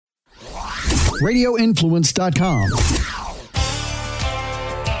radioinfluence.com.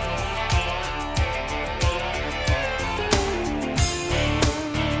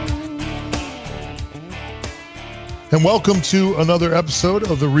 And welcome to another episode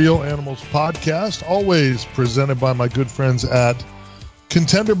of the Real Animals Podcast, always presented by my good friends at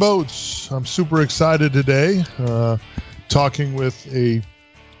Contender Boats. I'm super excited today, talking with a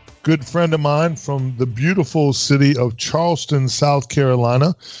good friend of mine from the beautiful city of Charleston, South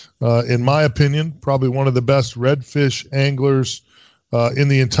Carolina. In my opinion, probably one of the best redfish anglers in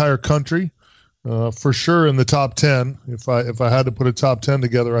the entire country. For sure in the top 10. If I had to put a top 10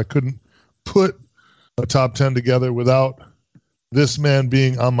 together, I couldn't put a top 10 together without this man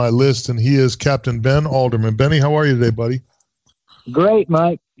being on my list, and he is Captain Ben Alderman. Benny, how are you today, buddy? Great,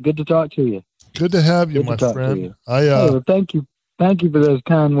 Mike. Good to talk to you. Good to have you, my friend. Well, thank you. Thank you for those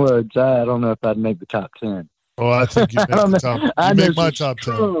kind words. I don't know if I'd make the top 10. Oh, I think you make the top. You make my top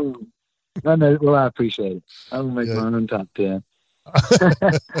 10. I know. Well, I appreciate it. I will make my own top 10.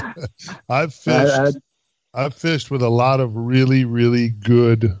 I've fished with a lot of really, really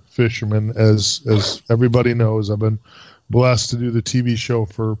good fishermen, as everybody knows. I've been blessed to do the TV show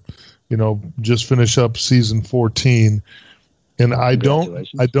for, just finish up season 14. And I don't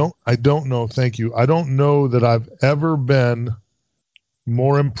know. Thank you. I don't know that I've ever been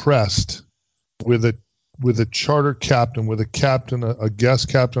more impressed with a charter captain, with a captain, a guest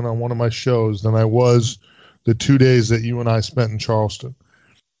captain on one of my shows than I was the 2 days that you and I spent in Charleston.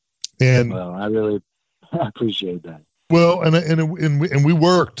 And well, I appreciate that. Well, and we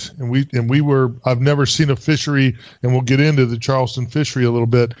worked, and we were. I've never seen a fishery, and we'll get into the Charleston fishery a little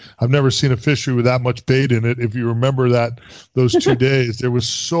bit. I've never seen a fishery with that much bait in it. If you remember those 2 days, there was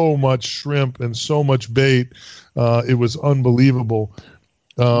so much shrimp and so much bait. It was unbelievable.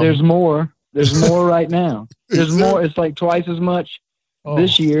 There's more. There's more right now. There's more. It's like twice as much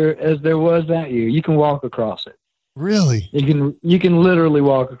this year as there was that year. You can walk across it. Really? You can literally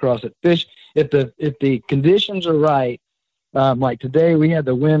walk across it. Fish. If the conditions are right, like today we had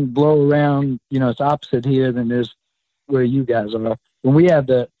the wind blow around, it's opposite here than it is where you guys are. When we've had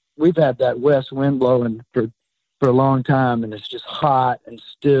that west wind blowing for a long time, and it's just hot and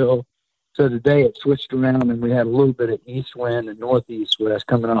still. So today it switched around, and we had a little bit of east wind and northeast west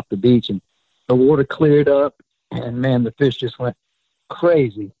coming off the beach, and the water cleared up, and man, the fish just went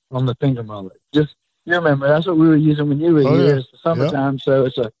crazy on the finger mullet. Just, you remember, that's what we were using when you were here. Yeah. It's the summertime, so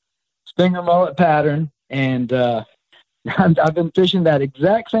it's a finger mullet pattern, and I've been fishing that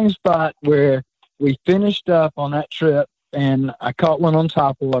exact same spot where we finished up on that trip, and I caught one on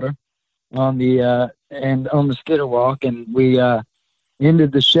top water on the skitter walk, and we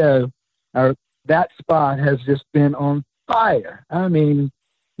ended the show. That spot has just been on fire. I mean,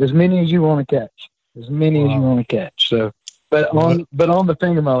 as many as you want to catch, as you want to catch. So, but on the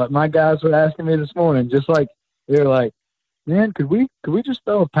finger mullet, my guys were asking me this morning, just like they were like, man, could we just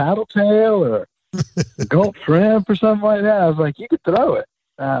throw a paddle tail or a gulp shrimp or something like that? I was like, you could throw it.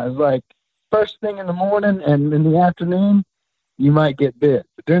 I was like, first thing in the morning and in the afternoon, you might get bit.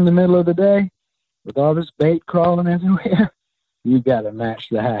 But during the middle of the day, with all this bait crawling everywhere, you got to match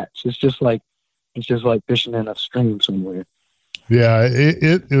the hatch. It's just like fishing in a stream somewhere. Yeah,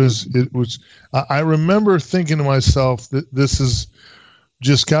 it was. I remember thinking to myself that this is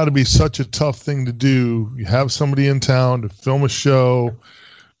just got to be such a tough thing to do. You have somebody in town to film a show,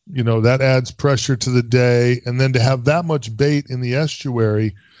 that adds pressure to the day. And then to have that much bait in the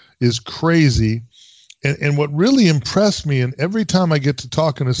estuary is crazy. And what really impressed me, and every time I get to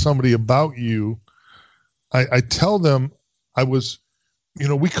talking to somebody about you, I tell them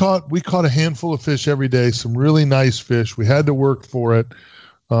we caught a handful of fish every day, some really nice fish. We had to work for it,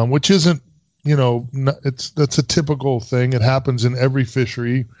 which isn't, that's a typical thing. It happens in every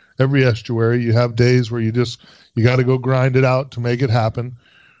fishery, every estuary. You have days where you got to go grind it out to make it happen.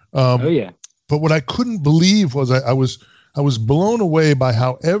 Oh yeah. But what I couldn't believe was I was blown away by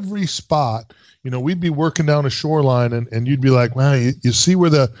how every spot, we'd be working down a shoreline and you'd be like, man, you see where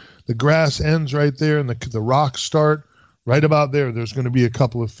the grass ends right there and the rocks start right about there. There's going to be a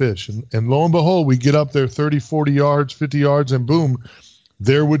couple of fish. And lo and behold, we get up there 30, 40 yards, 50 yards, and boom,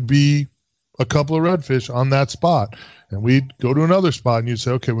 there would be a couple of redfish on that spot. And we'd go to another spot and you'd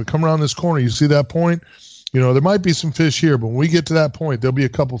say, okay, we come around this corner. You see that point? There might be some fish here, but when we get to that point, there'll be a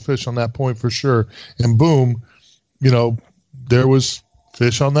couple fish on that point for sure. And boom, there was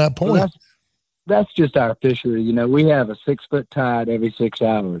fish on that point. Well, that's just our fishery. We have a 6-foot tide every 6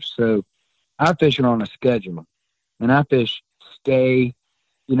 hours. So I fish it on a schedule, and I fish stay,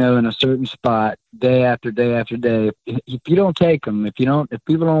 in a certain spot day after day after day. If you don't take them, if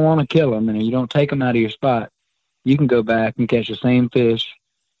people don't want to kill them and you don't take them out of your spot, you can go back and catch the same fish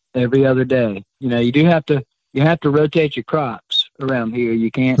every other day. You have to rotate your crops around here.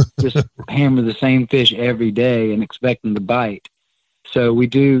 You can't just hammer the same fish every day and expect them to bite. So we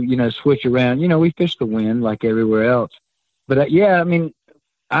do, switch around. We fish the wind like everywhere else. But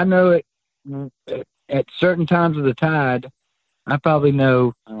I know it at certain times of the tide. I probably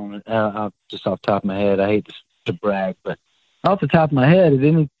know, just off the top of my head, I hate to brag, but off the top of my head, at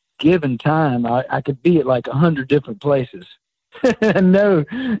any given time, I could be at like 100 different places. And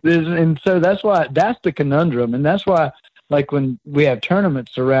so that's the conundrum. And that's why, like, when we have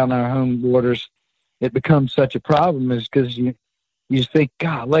tournaments around our home waters, it becomes such a problem, is because you think,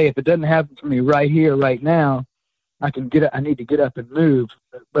 golly, if it doesn't happen for me right here, right now, I need to get up and move.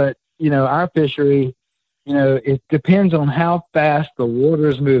 But, our fishery, it depends on how fast the water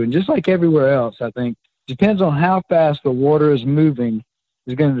is moving. Just like everywhere else, I think, depends on how fast the water is moving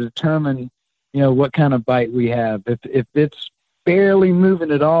is going to determine, what kind of bite we have. If it's barely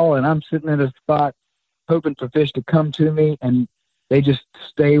moving at all and I'm sitting at a spot hoping for fish to come to me and they just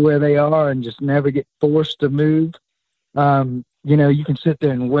stay where they are and just never get forced to move, you can sit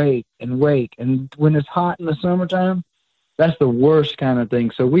there and wait. And when it's hot in the summertime, that's the worst kind of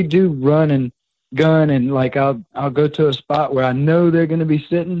thing. So we do run and gun, and like I'll go to a spot where I know they're going to be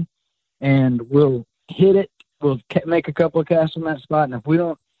sitting, and we'll hit it. We'll make a couple of casts on that spot, and if we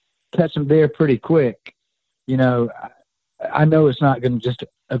don't catch them there pretty quick, I know it's not going to just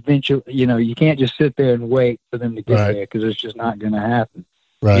eventually. You can't just sit there and wait for them to get there, because it's just not going to happen.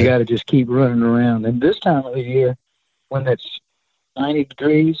 Right. You got to just keep running around. And this time of the year, when it's 90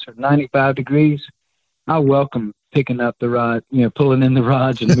 degrees or 95 degrees, I welcome picking up the rod, pulling in the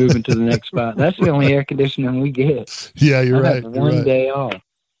rods and moving to the next spot. That's the only air conditioning we get. Yeah, you're right. I've had one day off.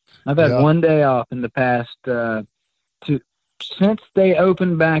 I've had one day off in the past since they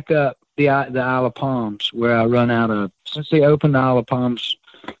opened back up the Isle of Palms, where I run out of. Since they opened the Isle of Palms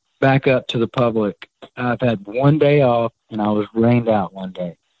back up to the public, I've had one day off, and I was rained out one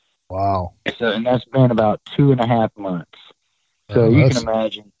day. Wow. And that's been about 2.5 months. So you can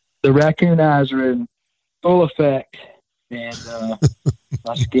imagine the raccoon eyes are in full effect, and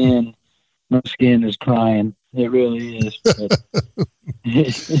my skin is crying. It really is.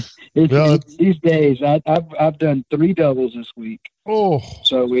 It's these days. I've done 3 doubles this week. Oh,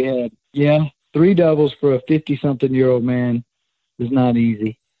 so we had 3 doubles for a 50-something-year-old man is not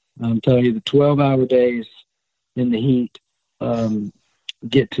easy. I'm telling you, the 12-hour days in the heat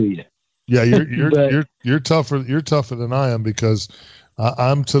get to you. Yeah, you're tougher. You're tougher than I am, because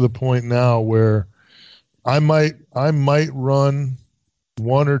I'm to the point now where I might run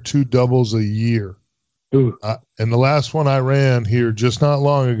 1 or 2 doubles a year. And the last one I ran here just not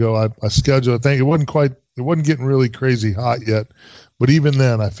long ago, I scheduled. I think it wasn't getting really crazy hot yet, but even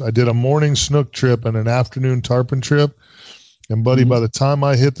then, I did a morning snook trip and an afternoon tarpon trip. And buddy, by the time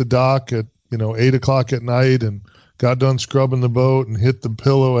I hit the dock at 8:00 at night and got done scrubbing the boat and hit the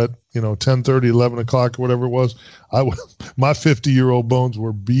pillow at 10:30, 11 o'clock, or whatever it was, my 50-year-old bones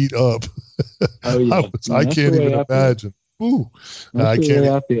were beat up. Oh yeah, I can't even imagine. Ooh, that's the way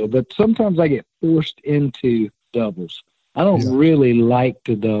I feel. But sometimes I get forced into doubles. I don't really like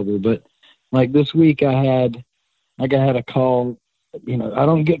to double, but like this week I had a call. I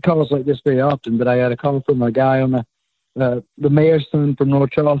don't get calls like this very often, but I got a call from a guy on the mayor's son from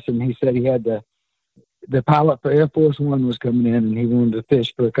North Charleston. He said he had the pilot for Air Force One was coming in, and he wanted to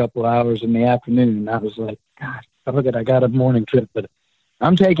fish for a couple of hours in the afternoon. And I was like, gosh, I got a morning trip, but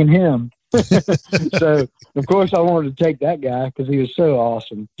I'm taking him. So, of course, I wanted to take that guy because he was so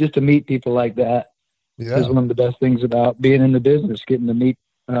awesome. Just to meet people like that is one of the best things about being in the business, getting to meet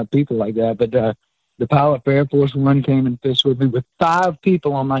people like that. But the pilot for Air Force One came and fished with me with 5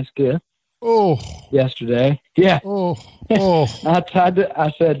 people on my skiff. Oh, yesterday. Yeah. Oh.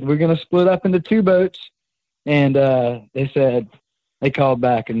 I said, we're going to split up into 2 boats. And they called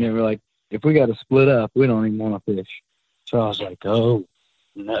back and they were like, if we got to split up, we don't even want to fish. So I was like, oh,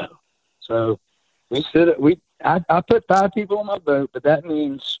 no. So I put 5 people on my boat, but that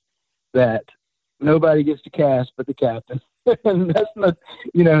means that nobody gets to cast but the captain. And that's not,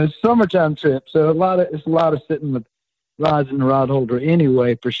 it's a summertime trip. So it's a lot of sitting with rods in the rod holder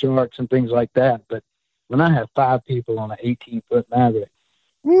anyway for sharks and things like that. But when I have 5 people on an 18-foot Maverick,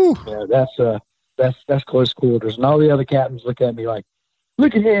 that's close quarters. And all the other captains look at me like,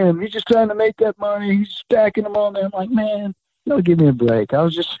 look at him. He's just trying to make that money. He's stacking them on there. I'm like, man, give me a break. I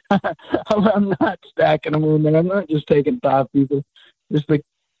was just, I'm not stacking them on there. I'm not just taking 5 people. Just the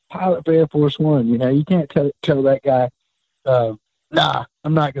pilot for Air Force One. You can't tell that guy, nah,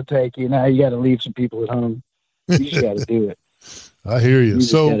 I'm not going to take you. Now you got to leave some people at home. You just got to do it. I hear you. You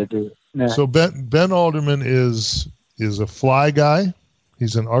just got to do it. Nah. So Ben Alderman is a fly guy.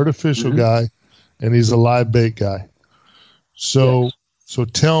 he's an artificial Mm-hmm. guy, and he's a live bait guy. So, Yes. so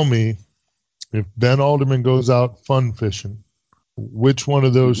tell me, if Ben Alderman goes out fun fishing, which one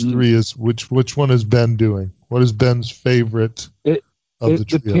of those Mhm. three is which one is Ben doing? What is Ben's favorite of the It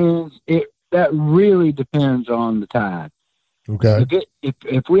trio? depends. That really depends on the tide. Okay.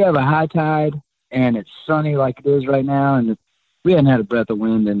 If we have a high tide and it's sunny like it is right now, and we hadn't had a breath of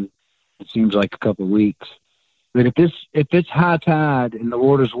wind in it seems like a couple of weeks. But if it's high tide and the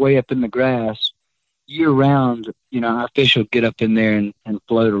water's way up in the grass year round, our fish will get up in there and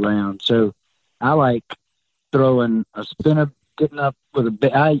float around. So I like throwing a spinner, getting up with a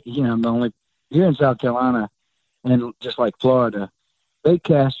bait. I'm only here in South Carolina, and just like Florida, bait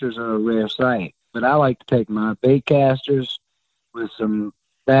casters are a rare sight. But I like to take my bait casters with some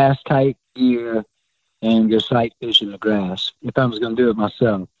bass type gear and go sight fish in the grass if I was going to do it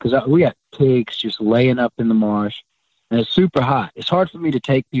myself. Because we got pigs just laying up in the marsh, and it's super hot. It's hard for me to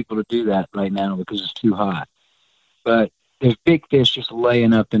take people to do that right now because it's too hot. But there's big fish just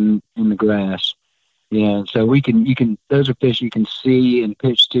laying up in the grass. Yeah, and so those are fish you can see and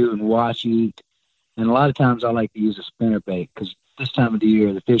pitch to and watch eat. And a lot of times I like to use a spinner bait because this time of the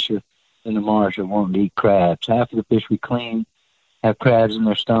year the fish are in the marsh are wanting to eat crabs. Half of the fish we clean have crabs in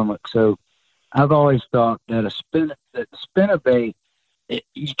their stomach. So I've always thought that the spinner bait,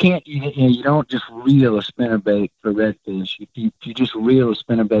 you don't just reel a spinner bait for redfish. If you just reel a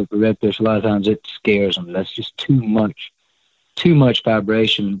spinner bait for redfish, a lot of times it scares them. That's just too much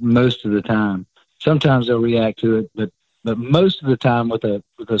vibration most of the time. Sometimes they'll react to it, but most of the time with a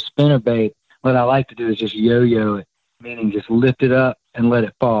spinner bait, what I like to do is just yo-yo it, meaning just lift it up and let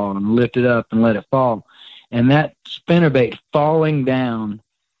it fall, and lift it up and let it fall. And that spinner bait falling down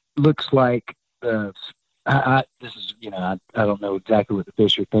looks like I don't know exactly what the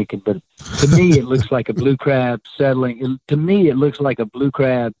fish are thinking, but to me it looks like a blue crab settling. To me it looks like a blue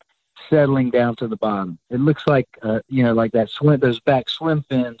crab settling down to the bottom. It looks like like that those back swim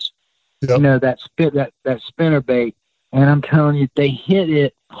fins. Yep. That spinner bait, and I'm telling you, they hit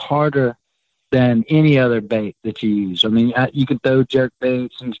it harder than any other bait that you use. I mean, you can throw jerk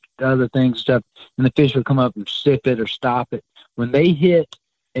baits and other things and stuff, and the fish will come up and sip it or stop it. When they hit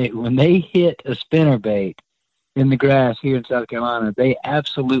a spinner bait in the grass here in South Carolina, they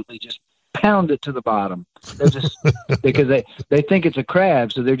absolutely just pound it to the bottom. They're just because they think it's a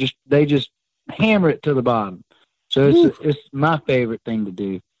crab, so they just hammer it to the bottom. So it's my favorite thing to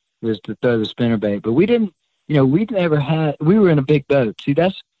do is to throw the spinner bait. But we were in a big boat. See,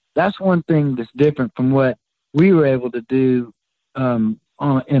 that's one thing that's different from what we were able to do in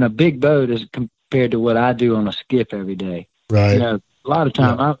a big boat as compared to what I do on a skiff every day. Right. A lot of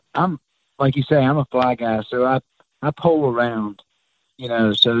time I'm like you say, I'm a fly guy, so I pole around,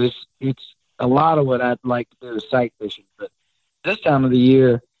 so it's a lot of what I'd like to do is sight fishing. But this time of the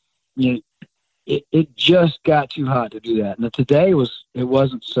year, it just got too hot to do that. Now today it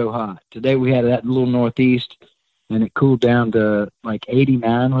wasn't so hot. Today we had that little northeast, and it cooled down to like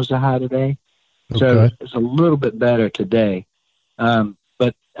 89 was the high today. So Okay. it's a little bit better today.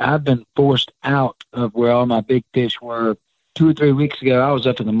 But I've been forced out of where all my big fish were. 2 or 3 weeks ago, I was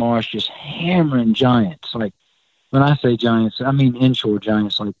up in the marsh just hammering giants. Like when I say giants, I mean inshore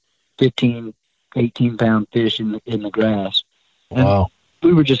giants, like 15, 18-pound fish in the grass. Wow.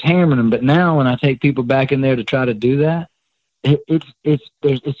 And we were just hammering them. But now when I take people back in there to try to do that,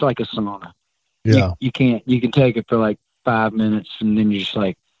 it's like a sauna. Yeah. You can take it for like 5 minutes, and then you're just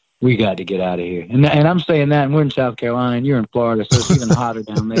like, we got to get out of here. And I'm saying that, and we're in South Carolina, and you're in Florida, so it's even hotter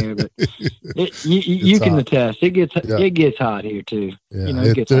down there. But you can attest, it gets hot here too. Yeah.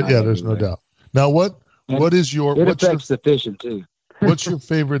 It gets hot there's no everywhere. doubt. Now, what is your It affects the fishing too. what's your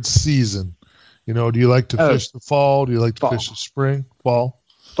favorite season? Do you like to fish the fall? Do you like to fish the spring? Fall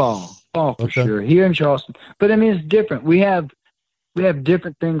Fall for sure. Here in Charleston, but I mean it's different. We have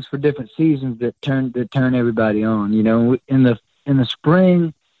different things for different seasons that turn everybody on. In the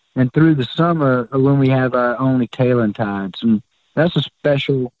spring and through the summer are when we have our only tailing tides, and that's a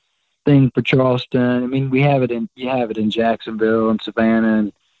special thing for Charleston. I mean, you have it in Jacksonville and Savannah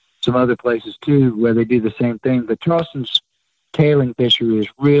and some other places too where they do the same thing. But Charleston's tailing fishery is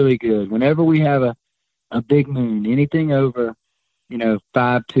really good. Whenever we have a big moon, anything over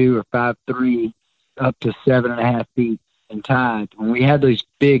 5.2 or 5.3 up to 7.5 feet in tide, when we have those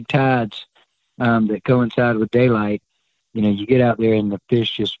big tides that coincide with daylight, you get out there and the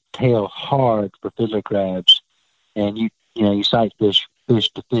fish just tail hard for fiddler crabs, and you sight fish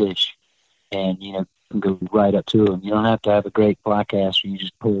to fish, and you can go right up to them. You don't have to have a great fly caster. You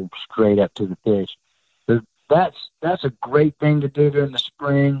just pull straight up to the fish. So that's a great thing to do during the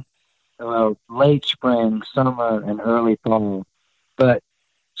spring, late spring, summer, and early fall. But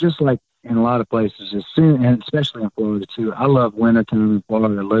just like in a lot of places, as soon, and especially in Florida too, I love wintertime in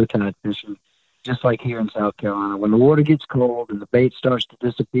Florida, low tide fishing, just like here in South Carolina. When the water gets cold and the bait starts to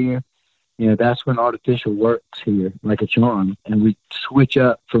disappear, that's when artificial works here like a charm, and we switch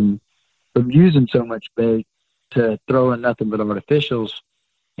up from using so much bait to throwing nothing but artificials.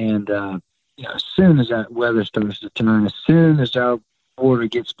 And as soon as that weather starts to turn, as soon as our water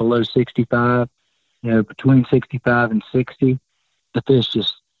gets below 65, between 65 and 60, the fish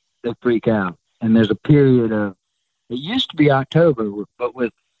they freak out. And there's a period of, it used to be October, but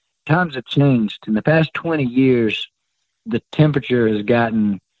with times have changed. In the past 20 years, the temperature has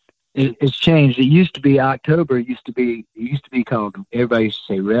it's changed. It used to be October. It used to be called, everybody used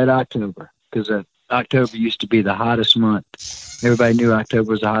to say Red October, because October used to be the hottest month. Everybody knew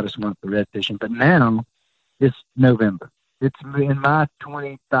October was the hottest month for red fishing. But now it's November. It's in my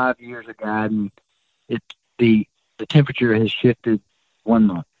 25 years of guiding, the temperature has shifted 1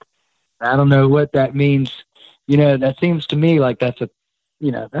 month. I don't know what that means. That seems to me like that's a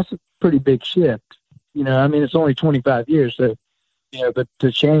pretty big shift. It's only 25 years, so, but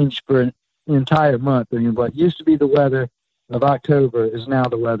to change for an entire month, what used to be the weather of October is now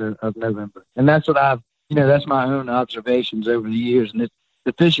the weather of November. And that's what that's my own observations over the years. And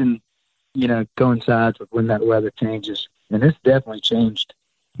the fishing, coincides with when that weather changes. And it's definitely changed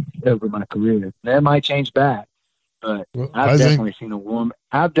over my career. That might change back, but I've definitely seen a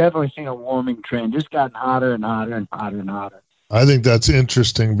warming trend. Just gotten hotter and hotter and hotter and hotter. I think that's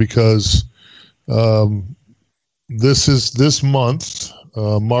interesting because this month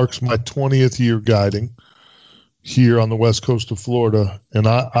marks my 20th year guiding here on the west coast of Florida, and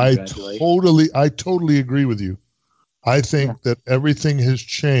I totally agree with you. I think that everything has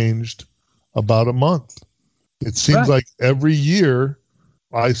changed about a month. It seems like every year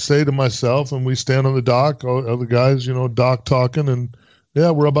I say to myself, and we stand on the dock, other guys, dock talking, and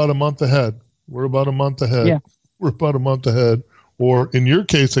we're about a month ahead. We're about a month ahead. Yeah. We're about a month ahead. Or in your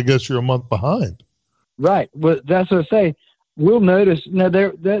case, I guess you're a month behind. Right. Well, that's what I say. We'll notice.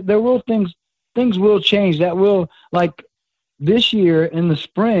 There will things will change. That will, like this year in the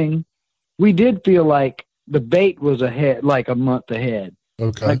spring, we did feel like the bait was ahead, like a month ahead.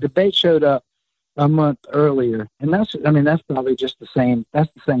 Okay. Like the bait showed up a month earlier, and that's probably just the same. That's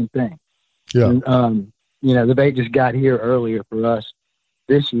the same thing. Yeah. And, the bait just got here earlier for us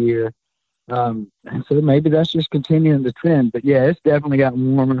this year. And so maybe that's just continuing the trend. But yeah, it's definitely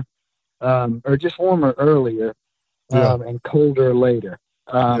gotten warmer, or just warmer earlier, and colder later.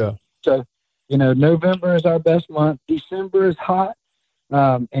 So, November is our best month. December is hot,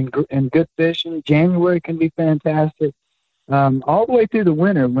 and good fishing. January can be fantastic. All the way through the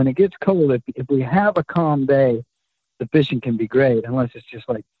winter, when it gets cold, if we have a calm day, the fishing can be great, unless it's just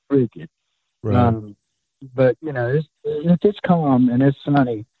like frigid. Right. But if it's calm and it's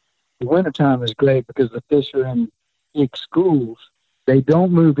sunny, the wintertime is great because the fish are in big schools. They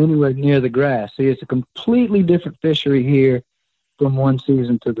don't move anywhere near the grass. See, it's a completely different fishery here from one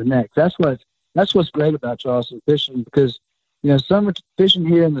season to the next. That's what's great about Charleston fishing, because summer fishing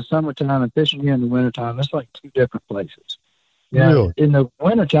here in the summertime and fishing here in the wintertime, it's like two different places. Really? In the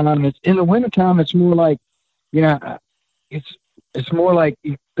wintertime, it's more like, it's more like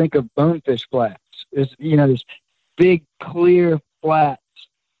you think of bonefish flats. It's this big clear flats,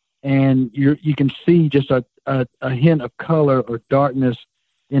 and you can see just a hint of color or darkness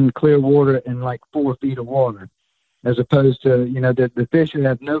in clear water and like 4 feet of water, as opposed to the fish that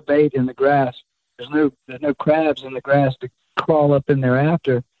have no bait in the grass. There's no crabs in the grass to crawl up in there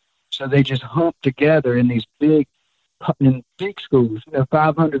after, so they just hump together in these big schools.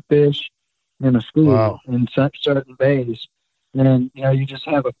 500 fish in a school in certain bays, and you just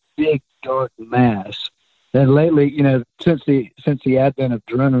have a big dark mass. And lately, since the advent of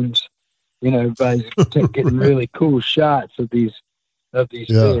drones, everybody's getting really cool shots of these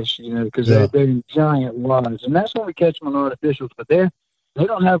fish, because they're in giant wads, and that's when we catch them on artificials. But they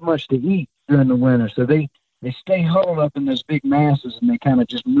don't have much to eat during the winter, so they stay huddled up in those big masses, and they kind of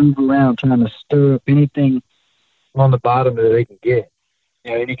just move around trying to stir up anything on the bottom that they can get.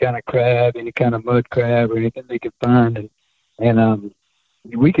 Any kind of crab, any kind of mud crab, or anything they can find, and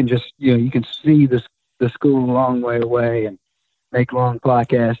we can just you can see the school a long way away and make long fly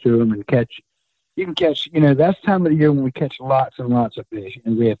casts to them and catch. You can catch, that's the time of the year when we catch lots and lots of fish,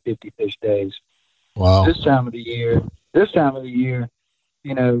 and we have 50 fish days. Wow. This time of the year,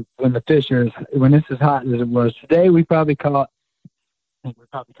 when the fish when it's as hot as it was today, we probably caught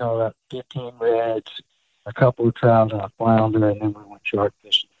about 15 reds, a couple of trout, and a flounder, and then we went shark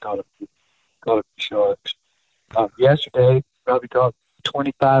fishing, caught a few sharks. Yesterday, probably caught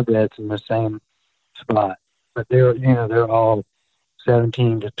 25 reds in the same spot, but they're all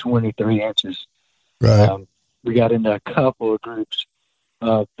 17 to 23 inches. Right. We got into a couple of groups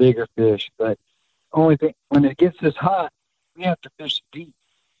of bigger fish, but only thing, when it gets this hot, we have to fish deep.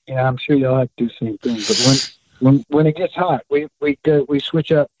 I'm sure y'all have to do the same thing, but when it gets hot, we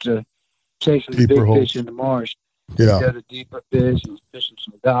switch up to chasing the big fish in the marsh. Yeah. We go to deeper fish and fishing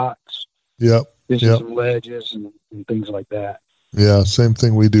some docks. Yep. Fishing some ledges and things like that. Yeah, same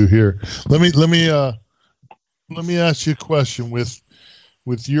thing we do here. Let me ask you a question.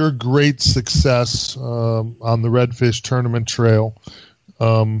 With your great success on the Redfish Tournament Trail,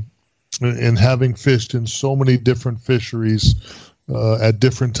 and having fished in so many different fisheries at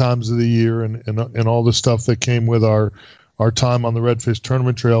different times of the year, and all the stuff that came with our time on the Redfish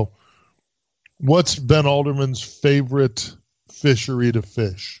Tournament Trail, what's Ben Alderman's favorite fishery to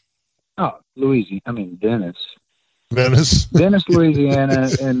fish? Oh, Venice. Venice, Louisiana,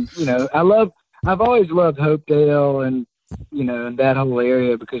 and I've always loved Hopedale and and that whole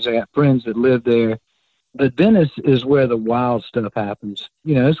area because I got friends that live there. But Venice is where the wild stuff happens.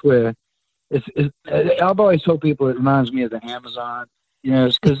 It's where I've always told people it reminds me of the Amazon.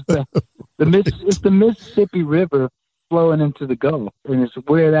 It's because it's the Mississippi River flowing into the Gulf, and it's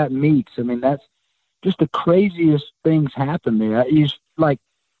where that meets. That's just the craziest things happen there.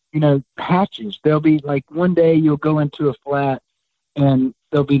 Patches. There'll be like one day you'll go into a flat and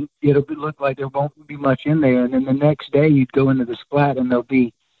it'll look like there won't be much in there. And then the next day you'd go into this flat and there'll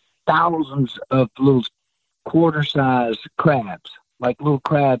be thousands of little quarter-size crabs, like little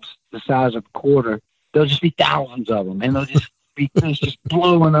crabs the size of a quarter. There'll just be thousands of them, and they'll just be fish just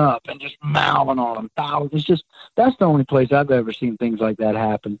blowing up and just mouthing on them. Thousands. That's the only place I've ever seen things like that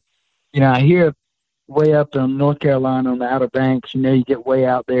happen. I hear way up in North Carolina on the Outer Banks, you get way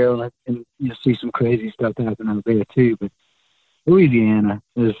out there and you see some crazy stuff happen out there too. But Louisiana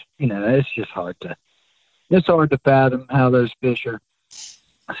is, it's just hard to fathom how those fish are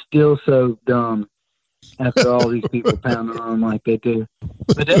still so dumb after all these people pounding on them like they do.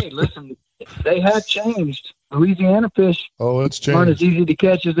 But hey, listen, they have changed. Louisiana fish it's changed. Aren't as easy to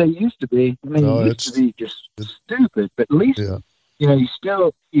catch as they used to be. It used to be just stupid, but at least you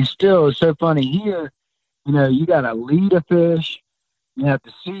still it's so funny here. You got to lead a fish. You have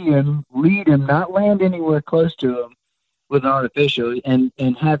to see him, lead him, not land anywhere close to him with an artificial, and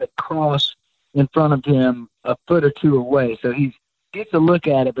have it cross in front of him a foot or two away. So he gets a look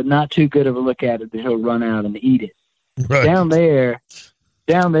at it, but not too good of a look at it that he'll run out and eat it. Right. Down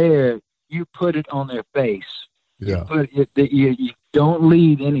there, you put it on their face. Yeah. You don't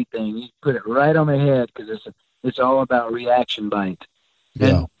lead anything. You put it right on their head because it's all about reaction bite.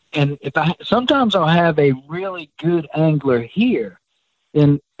 Yeah. And sometimes I'll have a really good angler here,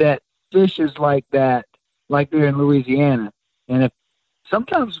 and that fishes like that, like they're in Louisiana. And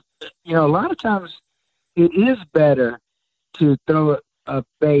sometimes, a lot of times, it is better to throw a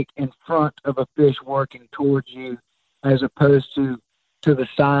bait in front of a fish working towards you, as opposed to the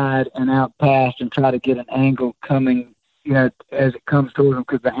side and out past and try to get an angle coming, as it comes towards them,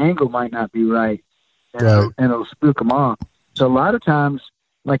 because the angle might not be right, and it'll spook them off. So a lot of times,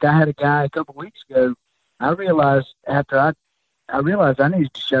 like I had a guy a couple weeks ago, I realized after I realized I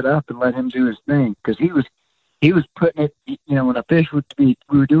needed to shut up and let him do his thing, because he was putting it, when a fish we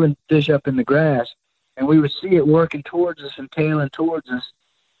were doing fish up in the grass, and we would see it working towards us and tailing towards us.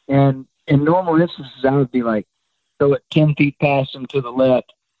 And in normal instances, I would be like, throw it 10 feet past him to the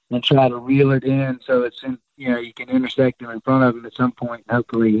left and try to reel it in so it's in, you can intersect him in front of him at some point. And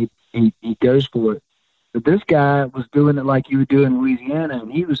hopefully he goes for it. But this guy was doing it like you would do in Louisiana,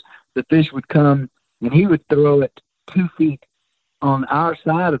 and the fish would come and he would throw it 2 feet on our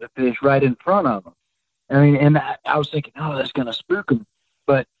side of the fish right in front of him. And I was thinking, that's going to spook him.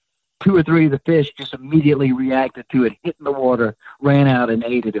 But 2 or 3 of the fish just immediately reacted to it, hit in the water, ran out and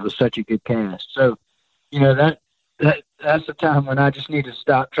ate it. It was such a good cast. So, that's the time when I just need to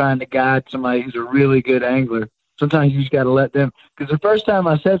stop trying to guide somebody who's a really good angler. Sometimes you just got to let them. Because the first time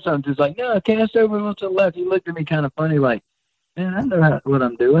I said something, he was like, no, cast over a little to the left. He looked at me kind of funny, like, man, I know what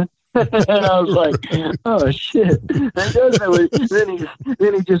I'm doing. And I was like, oh, shit. And he does know it.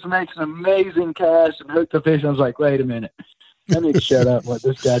 Then he just makes an amazing cast and hooked the fish. I was like, wait a minute. I need to shut up and let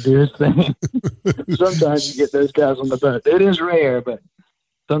this guy do his thing. Sometimes you get those guys on the boat. It is rare, but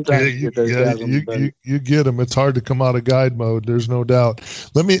sometimes you get those guys on the boat. You get them. It's hard to come out of guide mode. There's no doubt.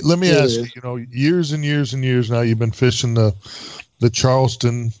 Let me ask you, years and years and years now, you've been fishing the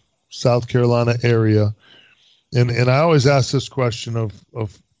Charleston, South Carolina area. And I always ask this question of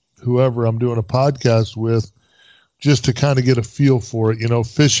whoever I'm doing a podcast with, just to kind of get a feel for it.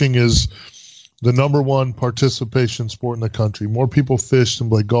 Fishing is the number one participation sport in the country. More people fish than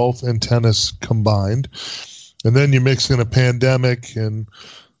play golf and tennis combined. And then you mix in a pandemic and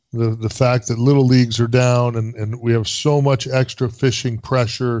the fact that little leagues are down, and we have so much extra fishing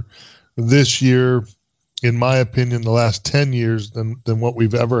pressure this year, in my opinion, the last 10 years than what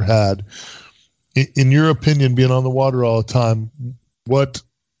we've ever had. In your opinion, being on the water all the time, what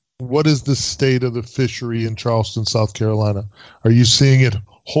is the state of the fishery in Charleston, South Carolina? Are you seeing it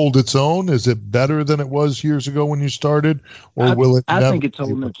hold its own? Is it better than it was years ago when you started, or will it? I think it's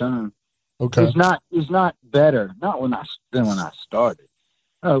holding its own. Okay. It's not better. Not than when I started.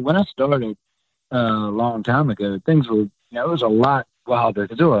 When I started a long time ago, things were, it was a lot wilder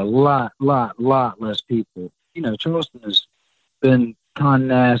because there were a lot less people. Charleston has been Condé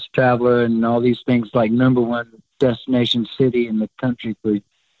Nast Traveler and all these things, like #1 destination city in the country for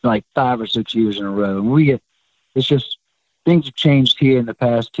like 5 or 6 years in a row. And it's just, things have changed here in the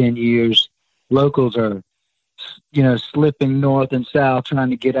past 10 years. Locals are, slipping north and south, trying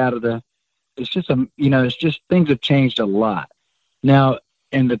to get out of it's just things have changed a lot. Now,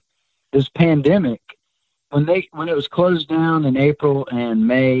 in this pandemic, when it was closed down in April and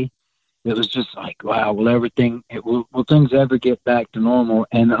May, it was just like, wow, will things ever get back to normal?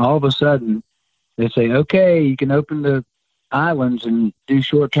 And all of a sudden, they say, okay, you can open the islands and do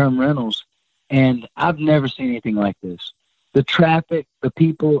short-term rentals. And I've never seen anything like this. The traffic, the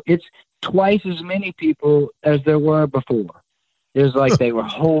people, it's twice as many people as there were before. It was like they were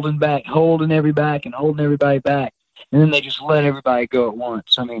holding everybody back. And then they just let everybody go at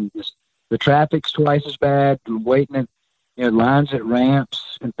once. I mean, the traffic's twice as bad, waiting at lines at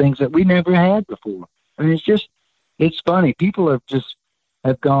ramps and things that we never had before. I mean, it's funny. People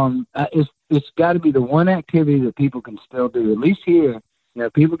have gone, it's got to be the one activity that people can still do. At least here,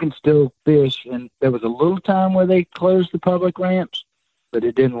 people can still fish. And there was a little time where they closed the public ramps, but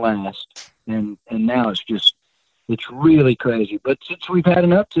it didn't last. And now it's really crazy. But since we've had an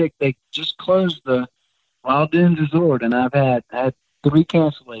uptick, they just closed the Wild Dunes Resort, and I've had 3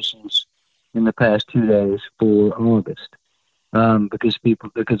 cancellations in the past 2 days for August. Because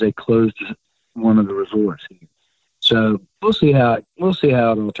they closed one of the resorts here. So we'll see how it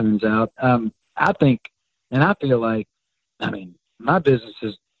all turns out. I think, and I feel like, my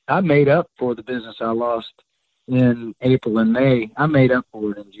business I made up for the business I lost in April and May. I made up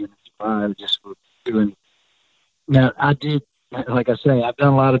for it in June and July just for doing. Now I did, like I say, I've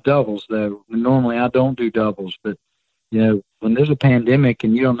done a lot of doubles though. Normally I don't do doubles, but when there's a pandemic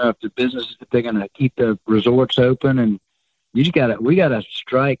and you don't know if they're going to keep the resorts open, and we gotta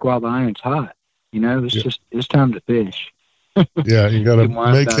strike while the iron's hot. It's time to fish. Yeah, you gotta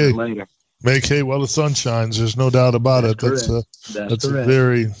make hay later. Make hay while the sun shines. There's no doubt about it. That's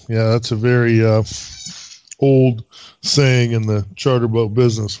a very old saying in the charter boat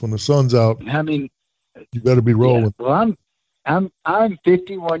business. When the sun's out, you better be rolling. Yeah. Well, I'm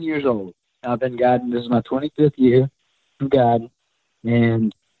 51 years old. I've been guiding. This is my 25th year of guiding,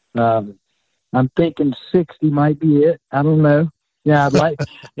 and I'm thinking 60 might be it. I don't know. Yeah, I'd like.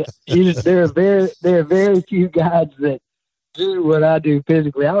 There are very few guides that do what I do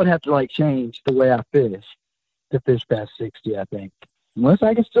physically. I would have to change the way I fish to fish past 60. I think, unless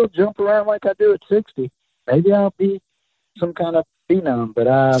I can still jump around like I do at 60, maybe I'll be some kind of phenom. But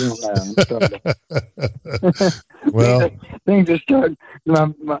I don't know. I'm starting. Well, things are starting.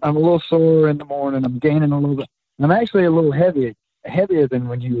 I'm a little sore in the morning. I'm gaining a little bit. I'm actually a little heavier than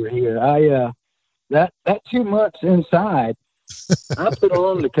when you were here. That 2 months inside, I put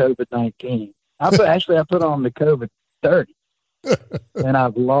on the COVID-19. I put on the COVID-30, and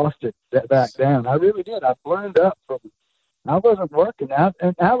I've lost it back down. I really did. I've learned up from. I wasn't working out,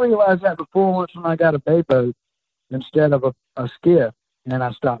 and I realized that before once when I got a bay boat instead of a skiff, and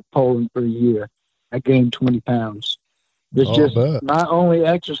I stopped poling for a year. I gained 20 pounds. It's my only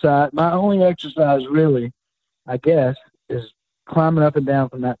exercise. My only exercise, really, I guess, is climbing up and down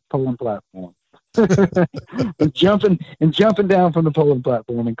from that poling platform. and jumping down from the poling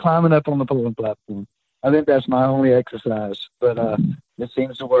platform and climbing up on the poling platform. I think that's my only exercise, but it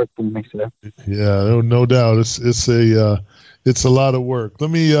seems to work for me. So yeah, no doubt. It's a lot of work.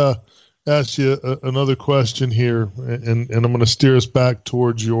 Let me ask you another question here, and I'm going to steer us back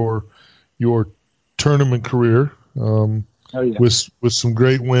towards your tournament career. With some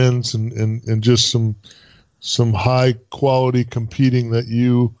great wins and just some high quality competing that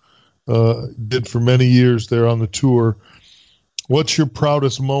you did for many years there on the tour. What's your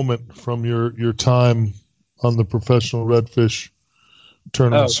proudest moment from your time on the professional redfish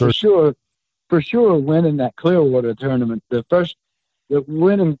tournament circuit? For sure winning that Clearwater tournament. The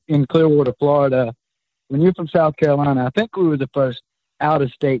win in Clearwater, Florida. When you're from South Carolina, I think we were the first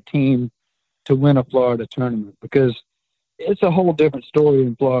out-of-state team to win a Florida tournament, because it's a whole different story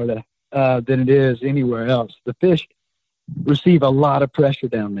in Florida than it is anywhere else. The fish receive a lot of pressure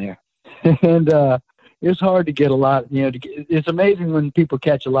down there, and it's hard to get a lot. It's amazing when people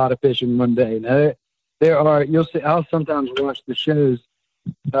catch a lot of fish in one day. Now, you'll see. I'll sometimes watch the shows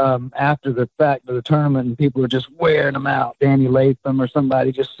after the fact of the tournament, and people are just wearing them out. Danny Latham or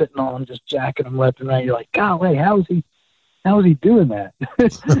somebody just sitting on them, just jacking them left and right. You're like, golly, how is he doing that?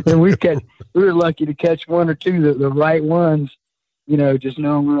 And we were lucky to catch one or two, the right ones. Just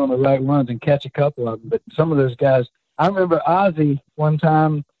knowing we're on the right ones and catch a couple of them. But some of those guys, I remember Ozzy one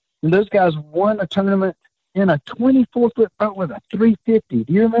time, and those guys won a tournament in a 24-foot boat with a 350.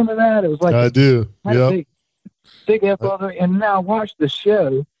 Do you remember that? It was like I do. Yeah. Big F-Other. And now watch the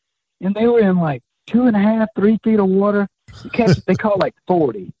show, and they were in like 2.5, 3 feet of water. They caught like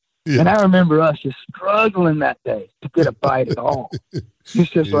 40. Yeah. And I remember us just struggling that day to get a bite at all. It's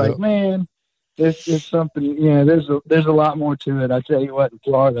just like, man, it's something. There's a lot more to it. I tell you what, in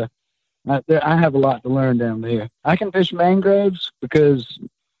Florida, I have a lot to learn down there. I can fish mangroves because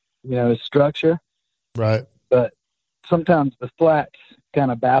it's structure, right? But sometimes the flats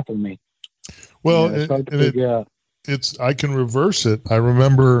kind of baffle me. Well, it's hard to figure out. I can reverse it. I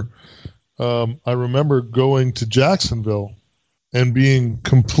remember going to Jacksonville and being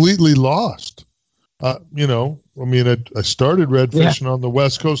completely lost. I started red fishing on the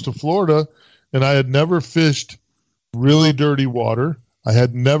west coast of Florida, and I had never fished really dirty water. I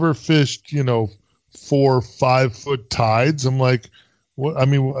had never fished, 4 or 5 foot tides. I'm like, what? I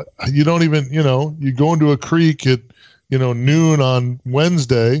mean, you don't even, you go into a creek at, noon on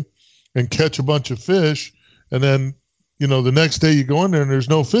Wednesday and catch a bunch of fish, and then, the next day you go in there and there's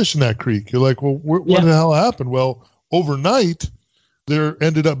no fish in that creek. You're like, well, what the hell happened? Well, overnight there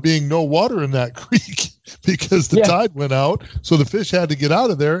ended up being no water in that creek because the tide went out. So the fish had to get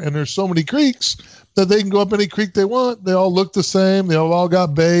out of there, and there's so many creeks that they can go up any creek they want. They all look the same. They all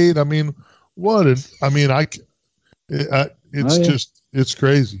got bait. I mean, it's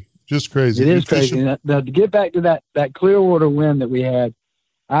crazy. Just crazy. It is crazy. Now, to get back to that Clearwater win that we had,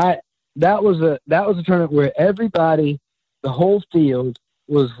 that was a tournament where everybody, the whole field,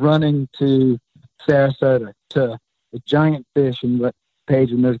 was running to Sarasota to a giant fish and what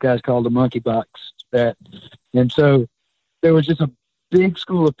Paige and those guys called the monkey box. And so there was just a big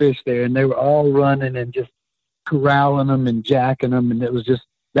school of fish there, and they were all running and just corralling them and jacking them, and that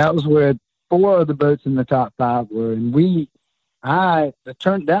was where 4 of the boats in the top 5 were. And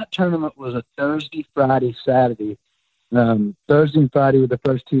that tournament was a Thursday, Friday, Saturday. Thursday and Friday were the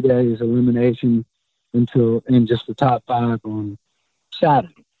first 2 days elimination in just the top 5 on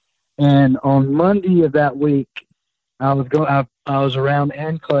Saturday. And on Monday of that week, I was around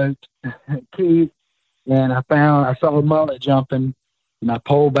Anclote Key, and I saw a mullet jumping, and I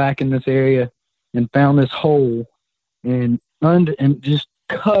pulled back in this area and found this hole, and just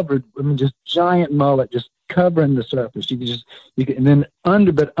covered, just giant mullet, just covering the surface.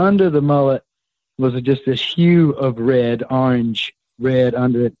 Under the mullet was just this hue of orange red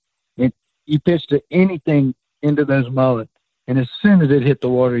under it. And you pitched anything into those mullets, and as soon as it hit the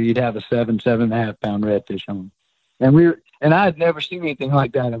water, you'd have a 7.5 pound redfish on. And I had never seen anything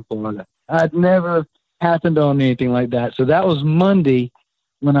like that in Florida. I'd never happened on anything like that. So that was Monday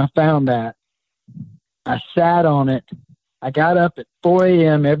when I found that. I sat on it. I got up at 4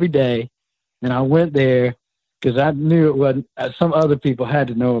 a.m. every day, and I went there because I knew it wasn't. Some other people had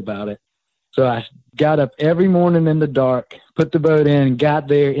to know about it. So I got up every morning in the dark, put the boat in, got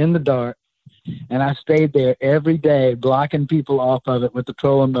there in the dark, and I stayed there every day, blocking people off of it with the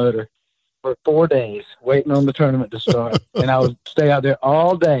trolling motor for 4 days, waiting on the tournament to start. And I would stay out there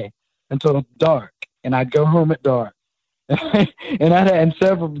all day until dark, and I'd go home at dark. and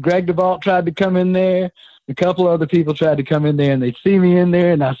Greg DeVault tried to come in there. A couple other people tried to come in there, and they'd see me in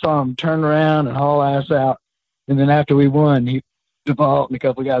there, and I saw them turn around and haul ass out. And then after we won, DeVault and a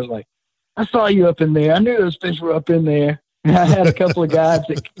couple of guys were like, I saw you up in there. I knew those fish were up in there. And I had a couple of guides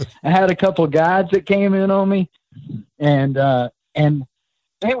that came in on me, and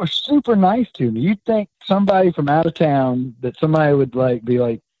they were super nice to me. You'd think somebody from out of town, that somebody would be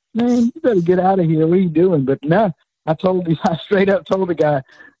like, man, you better get out of here. What are you doing? But no, I straight up told the guy,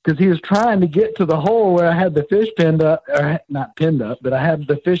 because he was trying to get to the hole where I had the fish pinned up, or not pinned up, but I had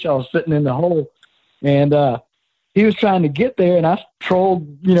the fish all sitting in the hole. And he was trying to get there, and I trolled,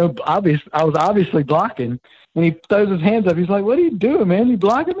 I was obviously blocking. And he throws his hands up. He's like, what are you doing, man? You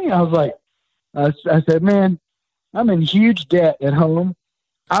blocking me? I was like, I said, man, I'm in huge debt at home.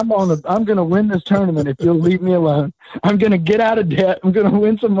 I'm going to win this tournament if you'll leave me alone. I'm going to get out of debt. I'm going to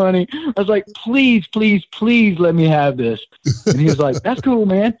win some money. I was like, please, please, please let me have this. And he was like, that's cool,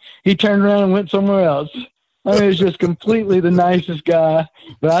 man. He turned around and went somewhere else. I mean, it's just completely the nicest guy.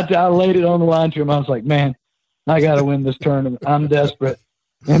 But I laid it on the line to him. I was like, man, I got to win this tournament. I'm desperate.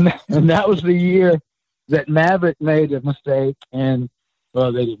 And that was the year that Maverick made a mistake. And,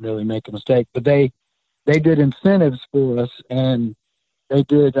 well, they didn't really make a mistake, but they did incentives for us. And they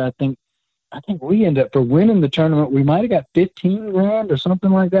did, I think we ended up, for winning the tournament, we might have got 15 grand or something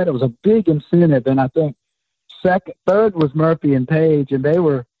like that. It was a big incentive. And I think third was Murphy and Page, and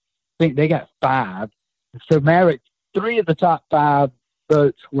I think they got 5. So Maverick, 3 of the top 5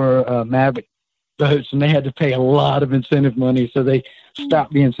 boats were Maverick boats, and they had to pay a lot of incentive money, so they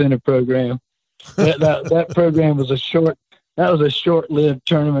stopped the incentive program. That program was a short-lived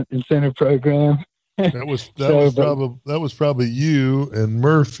tournament incentive program. That was probably you and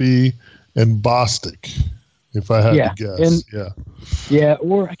Murphy and Bostic, if I had to guess.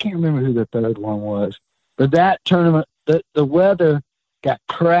 Or I can't remember who the third one was. But that tournament, the weather got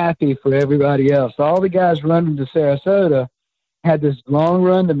crappy for everybody else. All the guys running to Sarasota had this long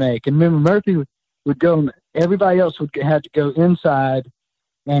run to make. And remember, Murphy would go, everybody else had to go inside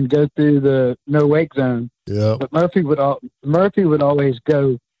and go through the no wake zone. Yeah. But Murphy would always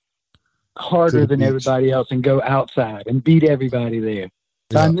go harder than everybody else and go outside and beat everybody there.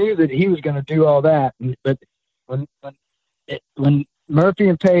 So I knew that he was going to do all that. But when Murphy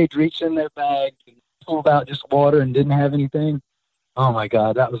and Page reached in their bag and pulled out just water and didn't have anything, oh my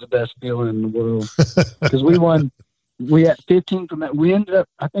God, that was the best feeling in the world. Because we had 15 from that. We ended up,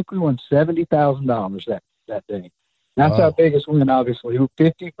 I think we won $70,000 that day. That's our biggest win, obviously. We were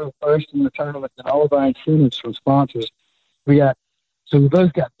 50 for first in the tournament, and all of our incentives from sponsors. So we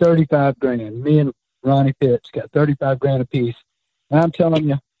both got 35 grand. Me and Ronnie Pitts got 35 grand apiece. And I'm telling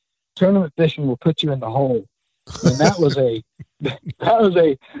you, tournament fishing will put you in the hole. And that was a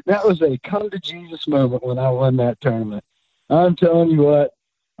come to Jesus moment when I won that tournament. I'm telling you what,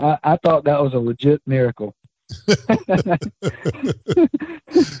 I thought that was a legit miracle.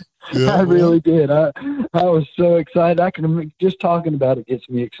 I really did. I was so excited. Just talking about it gets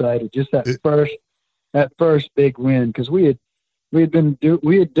me excited. Just that first big win, because we had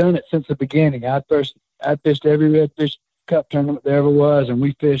done it since the beginning. I fished every Redfish Cup tournament there ever was, and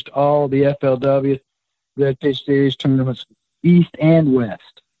we fished all the FLW Redfish Series tournaments, east and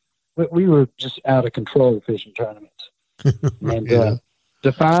west. We were just out of control fishing tournaments, and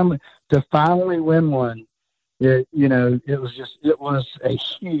to finally win one, it was a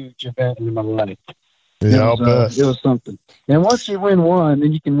huge event in my life. Yeah, I'll bet. It was something. And once you win one,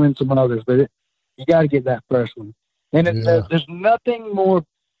 then you can win some others, but you got to get that first one. And there's nothing more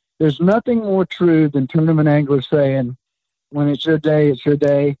true than tournament anglers saying, when it's your day, it's your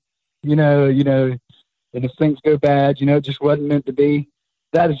day. And if things go bad, it just wasn't meant to be.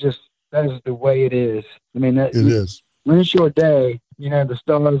 That is the way it is. I mean, it is. When it's your day, the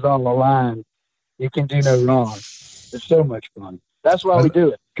stars all align. You can do no wrong. It's so much fun. That's why we do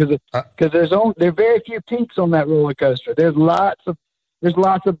it, because there are very few peaks on that roller coaster. There's lots of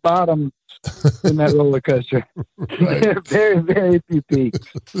bottoms in that roller coaster. There are very, very few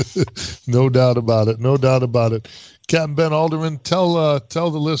peaks. No doubt about it. Captain Ben Alderman, tell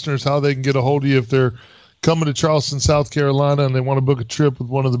the listeners how they can get a hold of you if they're coming to Charleston, South Carolina, and they want to book a trip with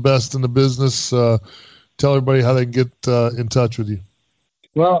one of the best in the business. Tell everybody how they can get in touch with you.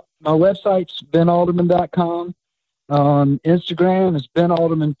 Well, my website's benalderman.com. On Instagram, it's Ben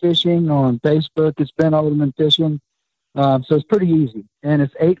Alderman Fishing. On Facebook, it's Ben Alderman Fishing. So it's pretty easy. And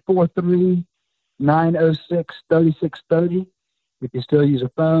it's 843-906-3630. If you still use a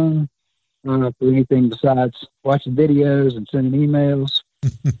phone for anything besides watching videos and sending emails.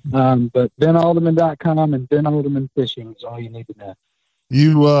 But benalderman.com and Ben Alderman Fishing is all you need to know.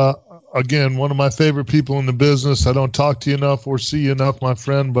 You, again, one of my favorite people in the business. I don't talk to you enough or see you enough, my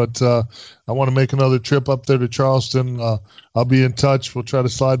friend, but I want to make another trip up there to Charleston. I'll be in touch. We'll try to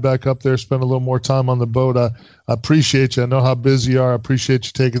slide back up there, spend a little more time on the boat. I appreciate you. I know how busy you are. I appreciate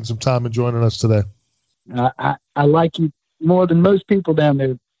you taking some time and joining us today. I like you more than most people down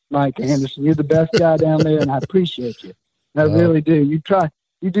there, Mike Anderson. You're the best guy down there, and I appreciate you. I really do. You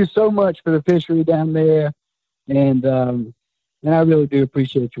do so much for the fishery down there, and I really do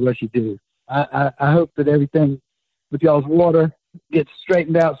appreciate what you do. I hope that everything with y'all's water gets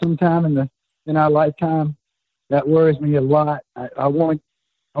straightened out sometime in our lifetime. That worries me a lot. I want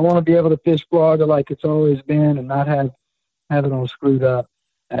to be able to fish Florida like it's always been and not have it all screwed up.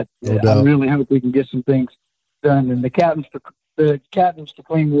 I really hope we can get some things done. And the captains to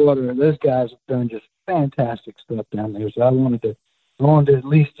clean water, those guys have done just fantastic stuff down there. So I wanted to at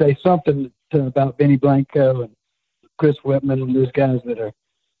least say something about Benny Blanco and Chris Whitman and those guys that are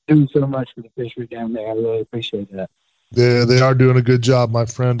doing so much for the fishery down there. I really appreciate that. They are doing a good job, my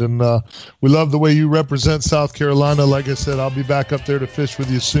friend, and we love the way you represent South Carolina. Like I said, I'll be back up there to fish with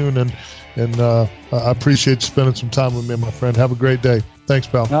you soon, and I appreciate you spending some time with me, my friend. Have a great day. Thanks,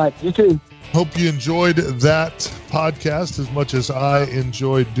 pal. All right, you too. Hope you enjoyed that podcast as much as I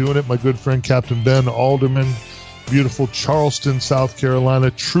enjoyed doing it. My good friend, Captain Ben Alderman, beautiful Charleston, South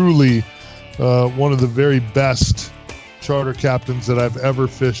Carolina. Truly one of the very best charter captains that I've ever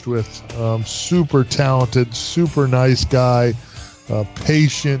fished with. Super talented, super nice guy,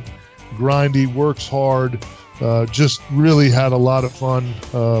 patient, grindy, works hard. Just really had a lot of fun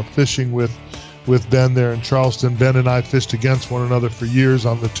fishing with Ben there in Charleston. Ben and I fished against one another for years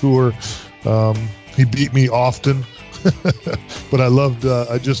on the tour. He beat me often, but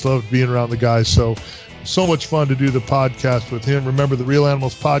I just loved being around the guys. So much fun to do the podcast with him. Remember, the Real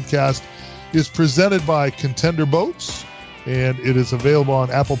Animals podcast is presented by Contender Boats, and it is available on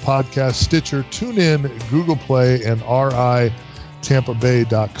Apple Podcasts, Stitcher, TuneIn, Google Play, and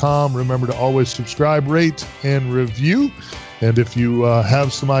RITampaBay.com. Remember to always subscribe, rate, and review. And if you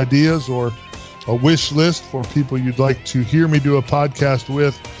have some ideas or a wish list for people you'd like to hear me do a podcast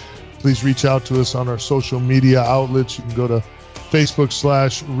with, please reach out to us on our social media outlets. You can go to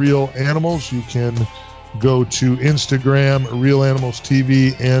Facebook/Real Animals. You can go to Instagram, Real Animals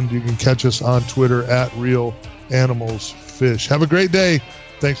TV, and you can catch us on Twitter at Real Animals Fish. Have a great day.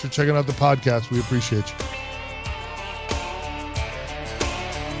 Thanks for checking out the podcast. We appreciate you.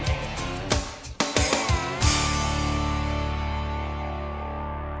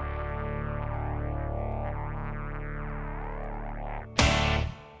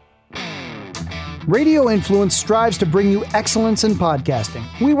 Radio Influence strives to bring you excellence in podcasting.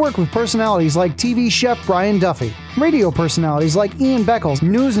 We work with personalities like TV chef Brian Duffy, radio personalities like Ian Beckles,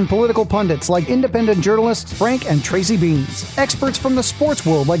 news and political pundits like independent journalists Frank and Tracy Beans, experts from the sports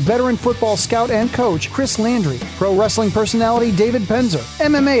world like veteran football scout and coach Chris Landry, pro wrestling personality David Penzer,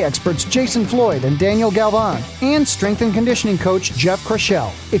 MMA experts Jason Floyd and Daniel Galvan, and strength and conditioning coach Jeff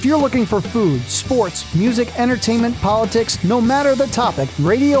Krashell. If you're looking for food, sports, music, entertainment, politics, no matter the topic,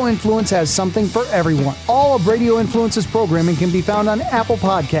 Radio Influence has something for everyone. All of Radio Influence's programming can be found on Apple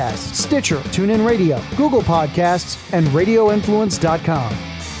Podcasts, Stitcher, TuneIn Radio, Google Podcasts, and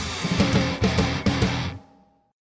RadioInfluence.com.